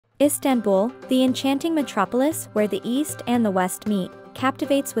Istanbul, the enchanting metropolis where the East and the West meet,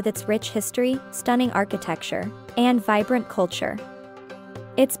 captivates with its rich history, stunning architecture, and vibrant culture.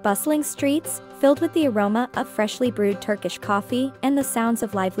 Its bustling streets, filled with the aroma of freshly brewed Turkish coffee and the sounds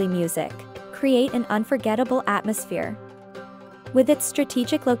of lively music, create an unforgettable atmosphere. With its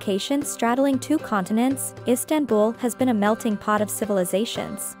strategic location straddling two continents, Istanbul has been a melting pot of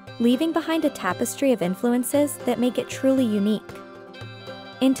civilizations, leaving behind a tapestry of influences that make it truly unique.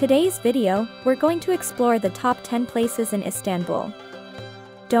 In today's video, we're going to explore the top 10 places in Istanbul.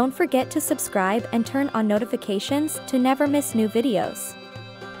 Don't forget to subscribe and turn on notifications to never miss new videos.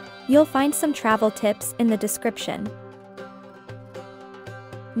 You'll find some travel tips in the description.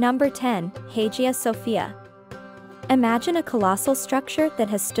 Number 10, Hagia Sophia. Imagine a colossal structure that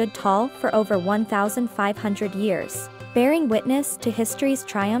has stood tall for over 1,500 years, bearing witness to history's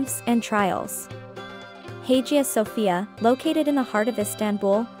triumphs and trials. Hagia Sophia, located in the heart of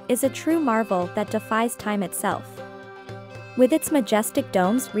Istanbul, is a true marvel that defies time itself. With its majestic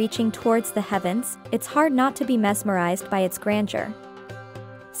domes reaching towards the heavens, it's hard not to be mesmerized by its grandeur.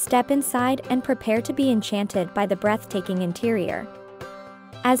 Step inside and prepare to be enchanted by the breathtaking interior.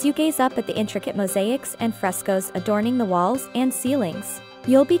 As you gaze up at the intricate mosaics and frescoes adorning the walls and ceilings,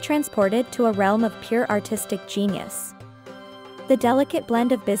 you'll be transported to a realm of pure artistic genius. The delicate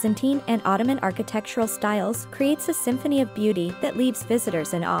blend of Byzantine and Ottoman architectural styles creates a symphony of beauty that leaves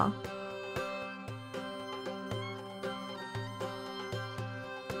visitors in awe.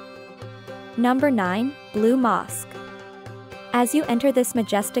 Number 9, Blue Mosque. As you enter this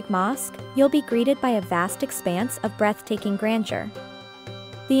majestic mosque, you'll be greeted by a vast expanse of breathtaking grandeur.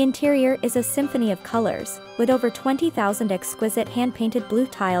 The interior is a symphony of colors, with over 20,000 exquisite hand-painted blue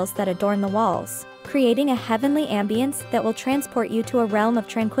tiles that adorn the walls, creating a heavenly ambience that will transport you to a realm of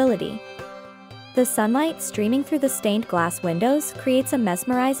tranquility. The sunlight streaming through the stained glass windows creates a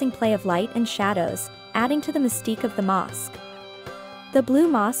mesmerizing play of light and shadows, adding to the mystique of the mosque. The Blue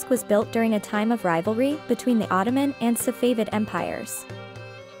Mosque was built during a time of rivalry between the Ottoman and Safavid empires.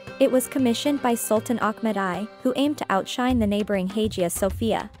 It was commissioned by Sultan Ahmed I, who aimed to outshine the neighboring Hagia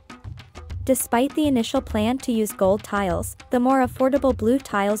Sophia. Despite the initial plan to use gold tiles, the more affordable blue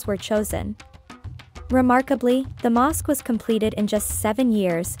tiles were chosen. Remarkably, the mosque was completed in just 7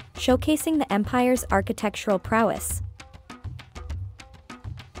 years, showcasing the empire's architectural prowess.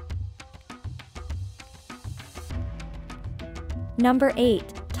 Number 8,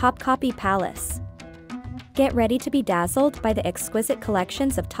 Topkapi Palace. Get ready to be dazzled by the exquisite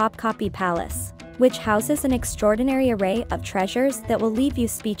collections of Topkapi Palace, which houses an extraordinary array of treasures that will leave you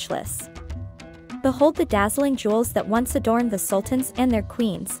speechless. Behold the dazzling jewels that once adorned the sultans and their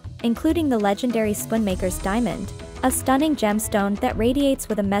queens, including the legendary spoonmaker's diamond, a stunning gemstone that radiates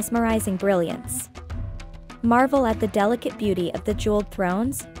with a mesmerizing brilliance. Marvel at the delicate beauty of the jeweled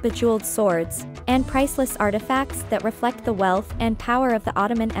thrones, bejeweled swords, and priceless artifacts that reflect the wealth and power of the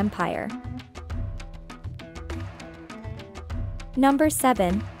Ottoman Empire. Number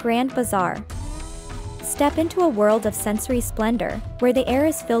 7, Grand Bazaar. Step into a world of sensory splendor, where the air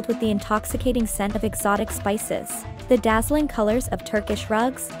is filled with the intoxicating scent of exotic spices. The dazzling colors of Turkish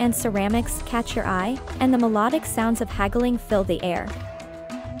rugs and ceramics catch your eye, and the melodic sounds of haggling fill the air.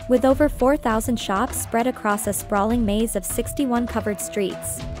 With over 4,000 shops spread across a sprawling maze of 61 covered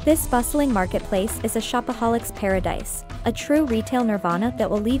streets, this bustling marketplace is a shopaholic's paradise, a true retail nirvana that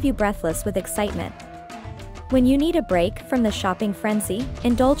will leave you breathless with excitement. When you need a break from the shopping frenzy,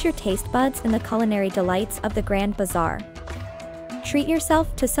 indulge your taste buds in the culinary delights of the Grand Bazaar. Treat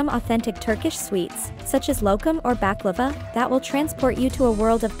yourself to some authentic Turkish sweets, such as lokum or baklava, that will transport you to a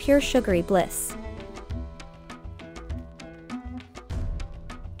world of pure sugary bliss.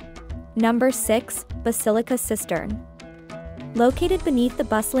 Number 6, Basilica Cistern. Located beneath the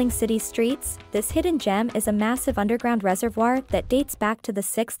bustling city streets, this hidden gem is a massive underground reservoir that dates back to the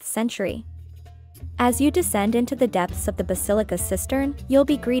 6th century. As you descend into the depths of the Basilica Cistern, you'll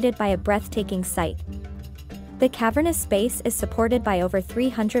be greeted by a breathtaking sight. The cavernous space is supported by over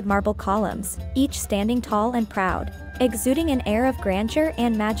 300 marble columns, each standing tall and proud, exuding an air of grandeur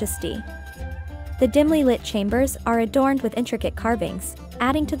and majesty. The dimly lit chambers are adorned with intricate carvings,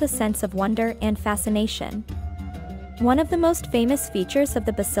 adding to the sense of wonder and fascination. One of the most famous features of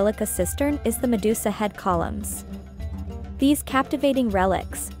the Basilica Cistern is the Medusa head columns. These captivating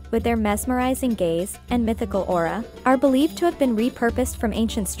relics, with their mesmerizing gaze and mythical aura, are believed to have been repurposed from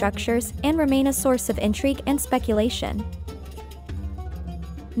ancient structures and remain a source of intrigue and speculation.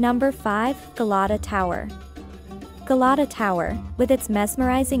 Number 5, Galata Tower. Galata Tower, with its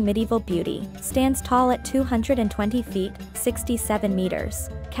mesmerizing medieval beauty, stands tall at 220 feet, 67 meters,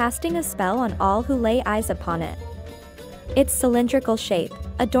 casting a spell on all who lay eyes upon it. Its cylindrical shape,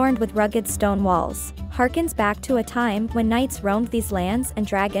 adorned with rugged stone walls, harkens back to a time when knights roamed these lands and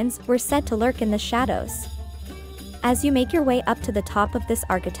dragons were said to lurk in the shadows. As you make your way up to the top of this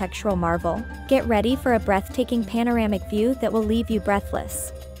architectural marvel, get ready for a breathtaking panoramic view that will leave you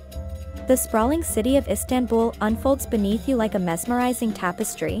breathless. The sprawling city of Istanbul unfolds beneath you like a mesmerizing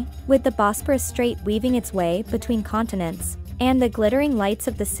tapestry, with the Bosphorus Strait weaving its way between continents, and the glittering lights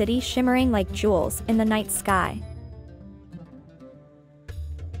of the city shimmering like jewels in the night sky.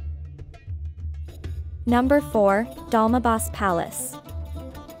 Number 4. Dolmabahce Palace.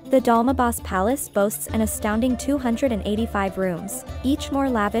 The Dolmabahce Palace boasts an astounding 285 rooms, each more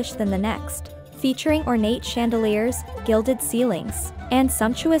lavish than the next, featuring ornate chandeliers, gilded ceilings, and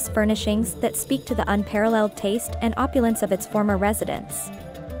sumptuous furnishings that speak to the unparalleled taste and opulence of its former residents.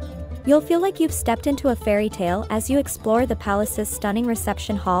 You'll feel like you've stepped into a fairy tale as you explore the palace's stunning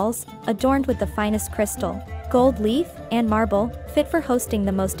reception halls, adorned with the finest crystal, gold leaf, and marble, fit for hosting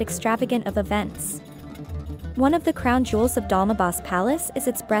the most extravagant of events. One of the crown jewels of Dolmabahce Palace is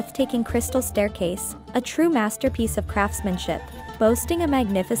its breathtaking crystal staircase, a true masterpiece of craftsmanship, boasting a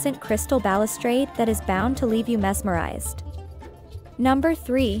magnificent crystal balustrade that is bound to leave you mesmerized. Number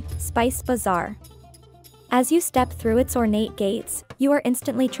 3. Spice Bazaar. As you step through its ornate gates, you are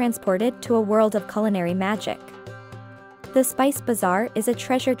instantly transported to a world of culinary magic. The Spice Bazaar is a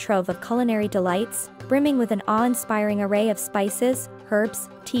treasure trove of culinary delights, brimming with an awe-inspiring array of spices, herbs,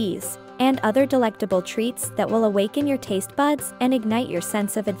 teas, and other delectable treats that will awaken your taste buds and ignite your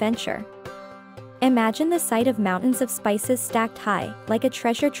sense of adventure. Imagine the sight of mountains of spices stacked high, like a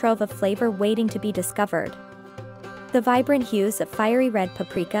treasure trove of flavor waiting to be discovered. The vibrant hues of fiery red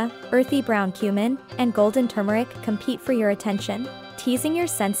paprika, earthy brown cumin, and golden turmeric compete for your attention, teasing your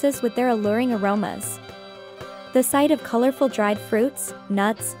senses with their alluring aromas. The sight of colorful dried fruits,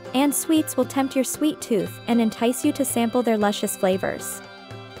 nuts, and sweets will tempt your sweet tooth and entice you to sample their luscious flavors.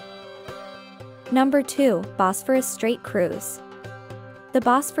 Number 2. Bosphorus Strait Cruise. The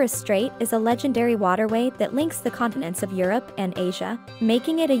Bosphorus Strait is a legendary waterway that links the continents of Europe and Asia,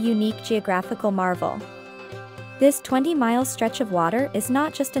 making it a unique geographical marvel. This 20-mile stretch of water is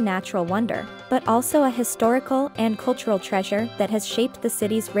not just a natural wonder, but also a historical and cultural treasure that has shaped the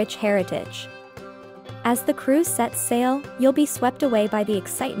city's rich heritage. As the cruise sets sail, you'll be swept away by the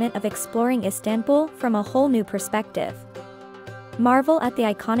excitement of exploring Istanbul from a whole new perspective. Marvel at the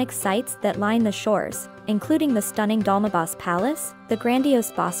iconic sights that line the shores, including the stunning Dolmabahce Palace, the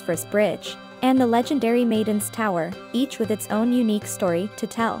grandiose Bosphorus Bridge, and the legendary Maiden's Tower, each with its own unique story to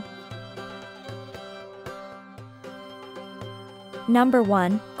tell. Number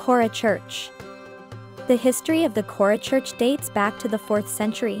 1. Kora Church. The history of the Kora Church dates back to the 4th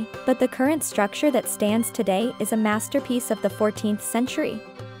century, but the current structure that stands today is a masterpiece of the 14th century.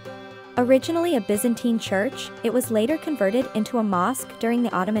 Originally a Byzantine church, it was later converted into a mosque during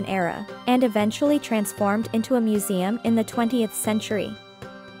the Ottoman era, and eventually transformed into a museum in the 20th century.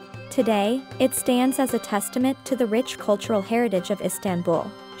 Today, it stands as a testament to the rich cultural heritage of Istanbul,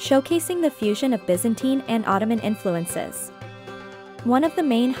 showcasing the fusion of Byzantine and Ottoman influences. One of the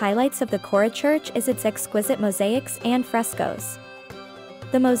main highlights of the Kora Church is its exquisite mosaics and frescoes.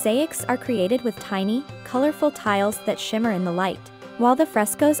 The mosaics are created with tiny, colorful tiles that shimmer in the light, while the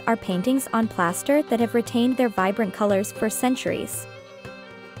frescoes are paintings on plaster that have retained their vibrant colors for centuries.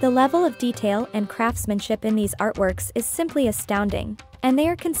 The level of detail and craftsmanship in these artworks is simply astounding, and they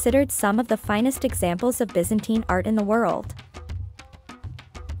are considered some of the finest examples of Byzantine art in the world.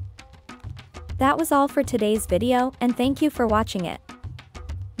 That was all for today's video, and thank you for watching it.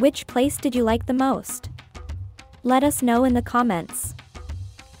 Which place did you like the most? Let us know in the comments.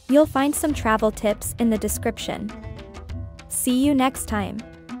 You'll find some travel tips in the description. See you next time.